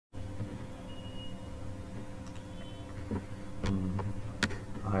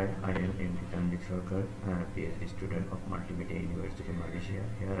I am MD Tanvik Sarkar, PhD student of Multimedia University, Malaysia.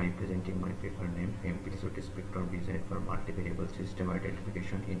 Here I am presenting my paper named Amplitude Spectrum Design for Multivariable System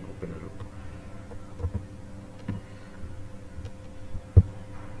Identification in Open Loop.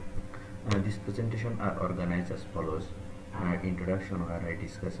 This presentation are organized as follows. Introduction, where I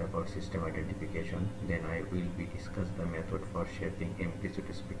discuss about system identification. Then I will be discuss the method for shaping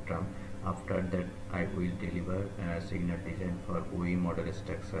amplitude spectrum. After that I will deliver signal design for OE model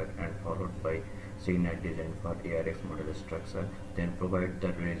structure and followed by signal design for ARX model structure. Then provide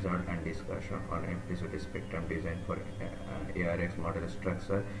the result and discussion on amplitude spectrum design for ARX model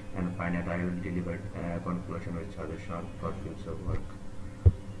structure, and finally I will deliver conclusion with solution for future work.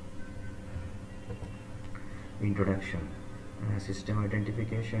 Introduction. System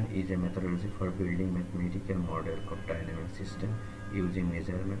identification is a methodology for building mathematical model of dynamic system using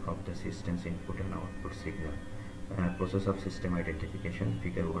measurement of the system's input and output signal. Process of system identification.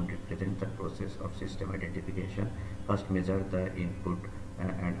 Figure 1 represents the process of system identification. First, measure the input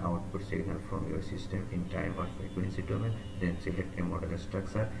and output signal from your system in time or frequency domain. Then select a model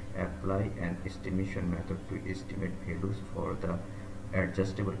structure. Apply an estimation method to estimate values for the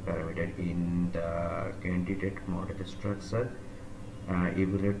adjustable parameter in the candidate model structure.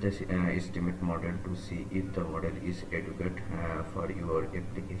 Evaluate the estimate model to see if the model is adequate for your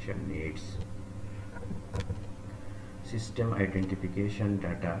application needs. System identification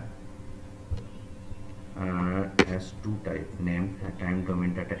data has two types, named time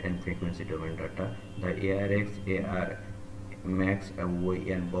domain data and frequency domain data. The ARX, Max, OE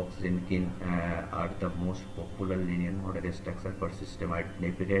and Box Jenkins are the most popular linear model structure for system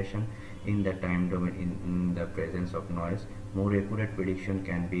identification in the time domain. In the presence of noise, more accurate prediction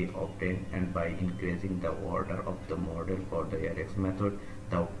can be obtained, and by increasing the order of the model for the ARX method,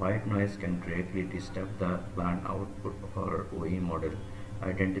 the white noise can directly disturb the planned output for OE model.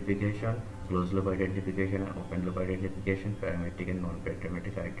 Identification, closed loop identification and open loop identification, parametric and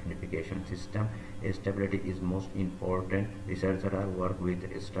non-parametric identification. System stability is most important. Researchers work with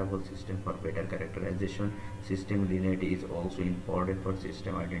a stable system for better characterization. System linearity is also important for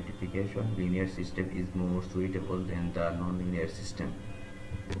system identification. Linear system is more suitable than the non-linear system.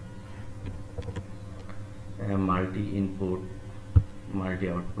 Multi-input,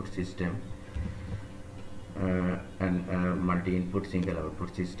 multi-output system and multi-input single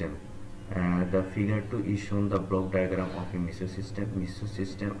output system. The figure 2 is shown the block diagram of a meso system. Meso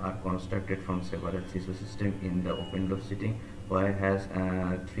system are constructed from several meso system in the open loop setting, where has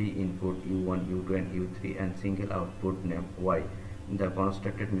 3 input U1, U2 and U3 and single output named Y. The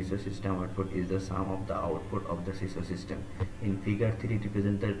constructed meso system output is the sum of the output of the meso system. In figure 3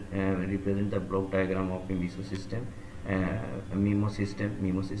 represent the block diagram of a meso system. MIMO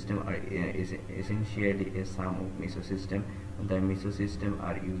system are essentially a sum of meso system. The meso system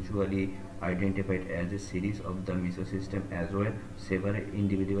are usually identified as a series of the meso system as well. Several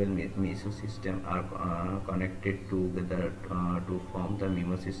individual meso system are connected together to form the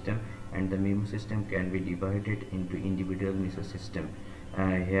MIMO system, and the MIMO system can be divided into individual meso system.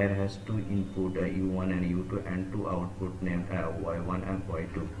 Here has 2 input U1 and U2 and 2 output named Y1 and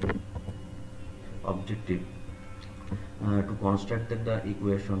Y2. Objective: to construct the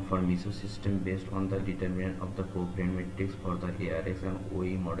equation for meso system based on the determinant of the covariance matrix for the ARX and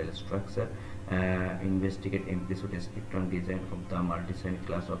OE model structure. Investigate amplitude spectrum design of the multi-sign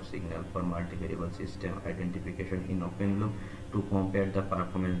class of signal for multivariable system identification in open loop to compare the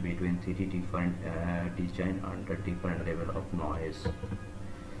performance between 3 different design under different level of noise.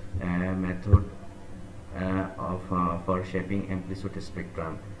 Method for shaping amplitude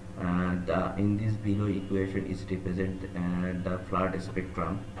spectrum. In this below equation is represent the flat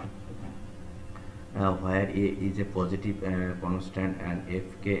spectrum, where A is a positive constant and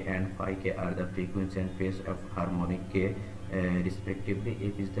Fk and phi k are the frequency and phase of harmonic k respectively.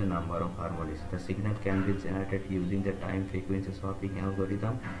 F is the number of harmonics. The signal can be generated using the time frequency swapping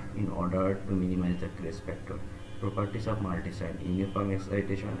algorithm in order to minimize the crest factor. Properties of multi-sign. Uniform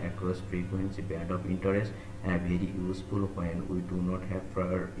excitation across frequency band of interest are very useful when we do not have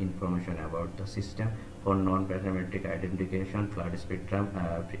prior information about the system. For non-parametric identification, flat spectrum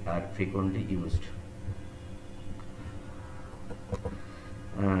are frequently used.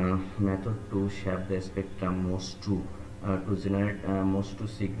 Method to shape the spectrum most to generate most to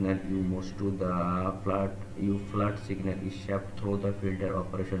signal flat signal is shaped through the filter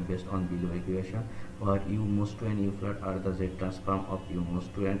operation based on below equation, where U most to and U flat are the Z transform of U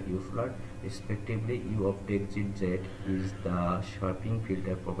most to and U flat respectively. U of exit Z is the shaping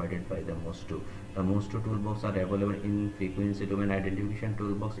filter provided by the most to. The most to toolbox are available in frequency domain identification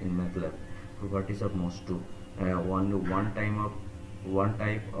toolbox in MATLAB. Properties of most to: one time of One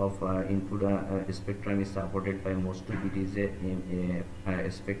type of input spectrum is supported by most of it is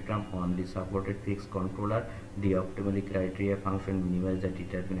a spectrum on the supported fixed controller. The optimally criteria function minimize the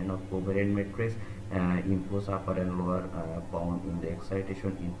determinant of covariant matrix, impose upper and lower bound in the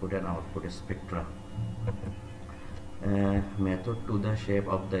excitation input and output spectra. Method to the shape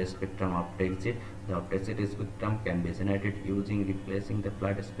of the spectrum of exit. The opposite spectrum can be generated using replacing the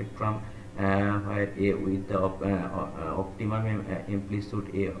flat spectrum where A with the optimum amplitude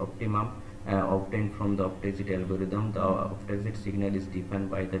A optimum obtained from the opposite algorithm. The opposite signal is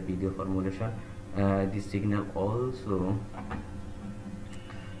defined by the video formulation. This signal also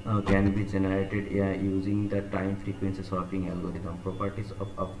can be generated using the time frequency swapping algorithm. Properties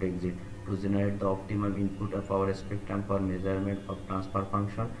of exit. To generate the optimum input of our spectrum for measurement of transfer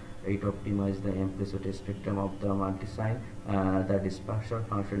function, it optimizes the amplitude spectrum of the multisign. The dispersion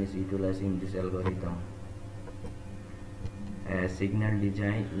function is utilized in this algorithm. Signal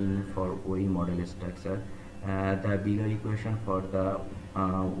design in for OE model structure. The below equation for the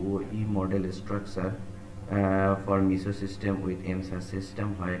OE model structure for meso system with M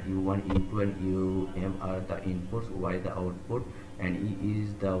system, where U1, U2 and UM are the inputs, Y the output, and E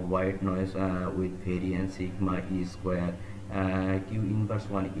is the white noise with variance sigma E square. Q inverse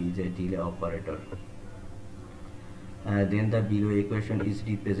 1 is a delay operator. Then the below equation is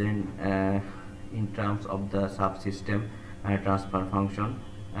represented in terms of the subsystem transfer function,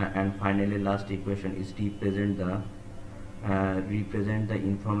 and finally last equation is represent the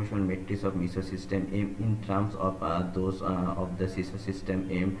information matrix of meso system M in terms of those of the meso system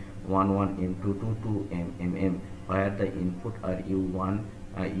M11, M22 to MM, where the input are U1,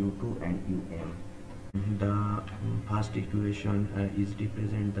 U2 and UM. The first equation is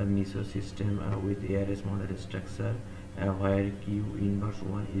represent the meso system with ARS model structure, where Q inverse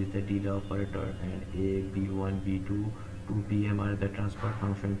 1 is the delay operator and A, B1, B2, 2PM are the transfer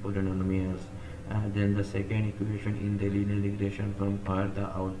function polynomials. Then the second equation in the linear regression from where the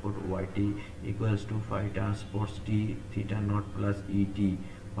output yt equals to phi transpose t theta naught plus et,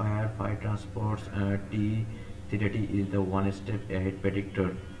 where phi transpose t theta t is the one step ahead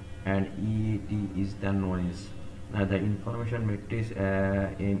predictor and et is the noise. The information matrix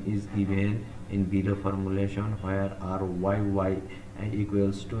M is given in below formulation, where RYY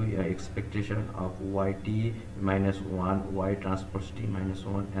equals to expectation of yt minus 1, y transpose t minus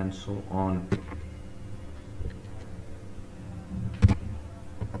 1 and so on.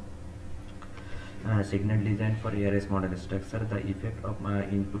 Signal design for ARS model structure. The effect of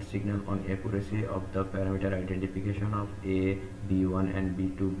input signal on accuracy of the parameter identification of A, B1 and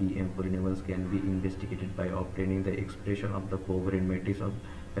B2, Bm polynomials can be investigated by obtaining the expression of the covariant matrix of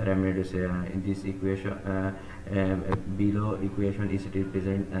parameters. In this equation, below equation is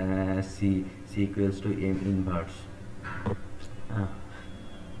represent C equals to M inverse.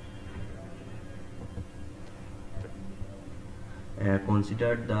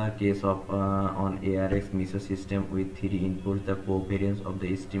 Consider the case of on ARX meso system with 3 inputs. The covariance of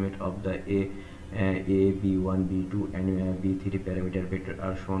the estimate of the A, B1, B2 and B3 parameter vector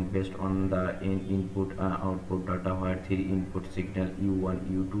are shown based on the n input output data, where 3 input signal U1,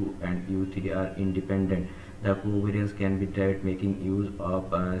 U2 and U3 are independent. The covariance can be derived making use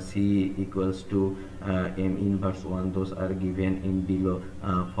of C equals to M inverse 1. Those are given in below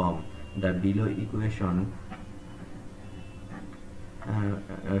form. The below equation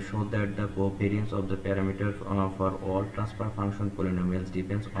show that the covariance of the parameters for all transfer function polynomials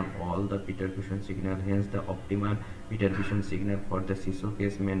depends on all the perturbation signal. Hence, the optimal perturbation signal for the CISO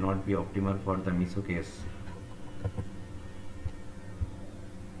case may not be optimal for the meso case.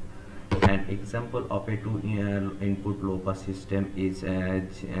 An example of a two input low pass system is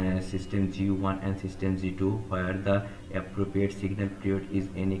system G1 and system G2, where the appropriate signal period is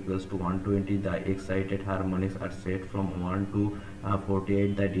n equals to 120. The excited harmonics are set from 1 to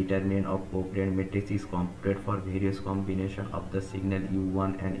 48. The determinant of covariant matrix is computed for various combination of the signal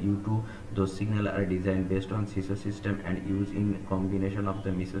U1 and U2. Those signals are designed based on CISO system and used in combination of the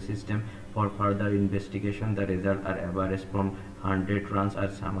meso system. For further investigation, the results are averaged from 100 runs are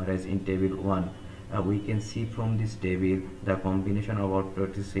summarized in table 1. We can see from this table the combination of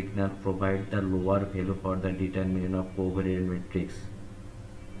output signal provide the lower value for the determinant of covariant matrix.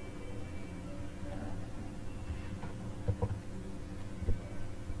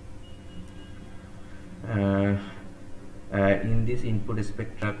 In These input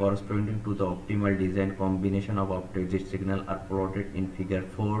spectra corresponding to the optimal design combination of optoexit signal are plotted in figure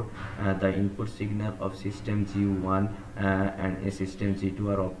 4. The input signal of system G1 and a system G2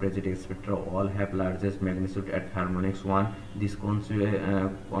 are optoexit spectra all have largest magnitude at harmonics 1. This coincides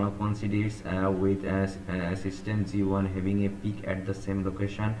with system G1 having a peak at the same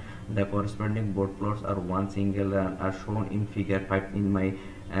location. The corresponding board plots are one single are shown in figure 5 in my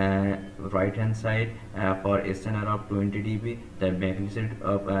right hand side. For SNR of 20 dB, the magnitude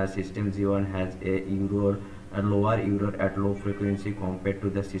of system G1 has a lower error at low frequency compared to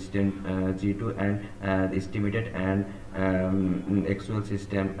the system G2, and the estimated and actual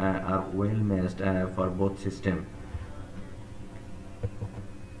system are well matched for both systems.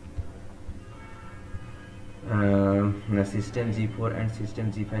 System G4 and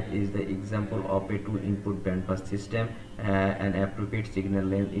system G5 is the example of a two-input bandpass system. An appropriate signal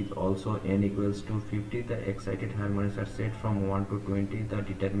length is also n equals to 50. The excited harmonics are set from 1 to 20. The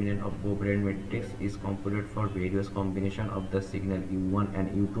determinant of covariant matrix is computed for various combination of the signal U1 and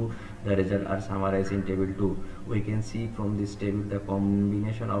U2. The results are summarized in table 2. We can see from this table the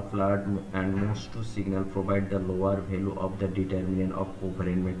combination of large and most two signal provide the lower value of the determinant of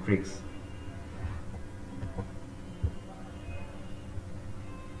covariant matrix.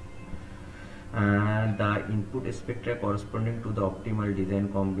 The input spectra corresponding to the optimal design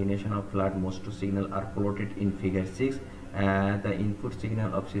combination of flat most two signal are plotted in figure 6. The input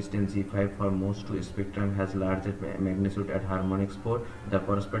signal of system G5 for most two spectrum has largest magnitude at harmonics 4. The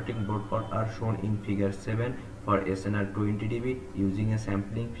corresponding broad plot are shown in figure 7 for SNR 20 dB using a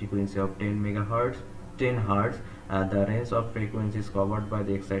sampling frequency of 10 Hz. The range of frequencies covered by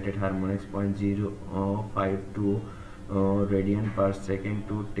the excited harmonics 0.052 radian per second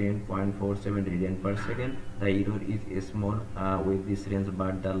to 10.47 radian per second. The error is small with this range,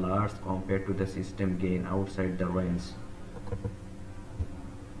 but the large compared to the system gain outside the range.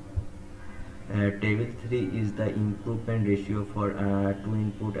 Table 3 is the improvement ratio for 2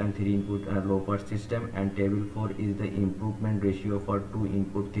 input and 3 input low pass system, and table 4 is the improvement ratio for 2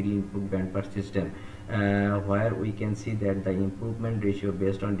 input 3 input band pass system, where we can see that the improvement ratio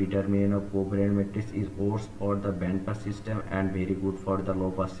based on determinant of covariant matrix is worse for the band pass system and very good for the low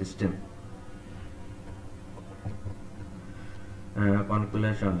pass system.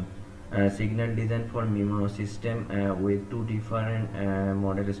 Conclusion. Signal design for MIMO system with two different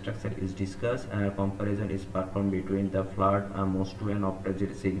model structure is discussed. Comparison is performed between the flat MOS 2 and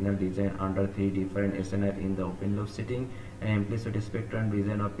optoexit signal design under three different SNR in the open loop setting. Amplitude spectrum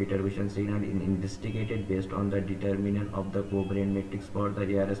design of perturbation signal is investigated based on the determinant of the covariant matrix for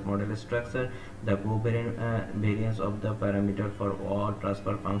the ARS model structure. The covariant variance of the parameter for all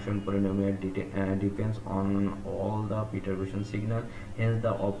transfer function polynomial depends on all the perturbation signal. Hence,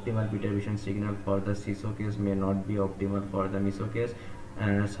 the optimal perturbation signal for the CISO case may not be optimal for the MISO case.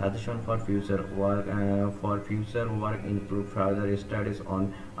 Suggestion for future work include further studies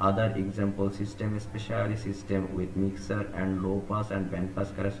on other example system, especially system with mixer and low pass and band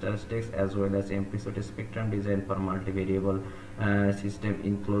pass characteristics, as well as amplitude spectrum design for multivariable system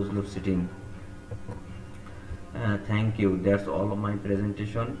in closed loop setting. Thank you. That's all of my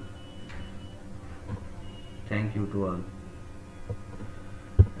presentation. Thank you to all.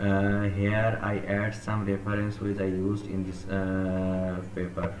 Here I add some reference which I used in this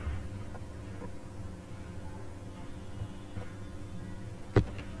paper.